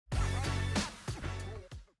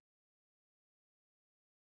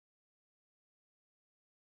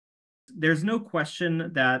There's no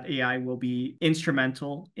question that AI will be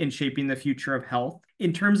instrumental in shaping the future of health.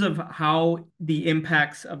 In terms of how the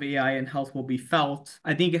impacts of AI in health will be felt,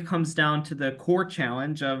 I think it comes down to the core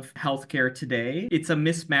challenge of healthcare today. It's a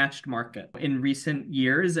mismatched market in recent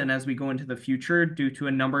years, and as we go into the future, due to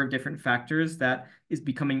a number of different factors, that is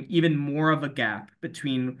becoming even more of a gap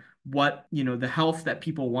between what, the health that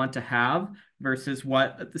people want to have versus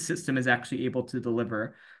what the system is actually able to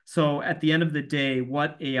deliver. So at the end of the day,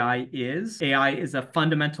 what AI is a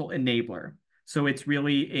fundamental enabler. So it's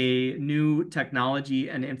really a new technology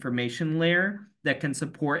and information layer that can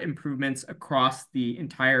support improvements across the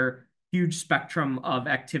entire huge spectrum of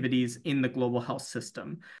activities in the global health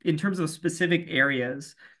system. In terms of specific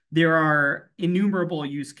areas, there are innumerable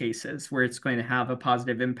use cases where it's going to have a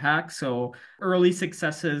positive impact. So early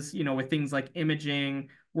successes, with things like imaging,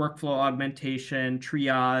 workflow augmentation,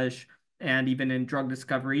 triage, and even in drug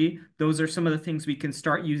discovery, those are some of the things we can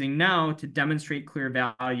start using now to demonstrate clear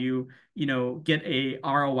value, get a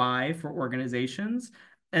ROI for organizations,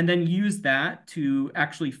 and then use that to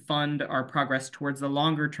actually fund our progress towards the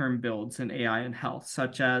longer term builds in AI and health,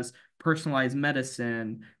 such as personalized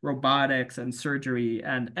medicine, robotics and surgery,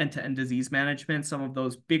 and end-to-end disease management, some of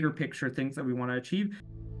those bigger picture things that we want to achieve.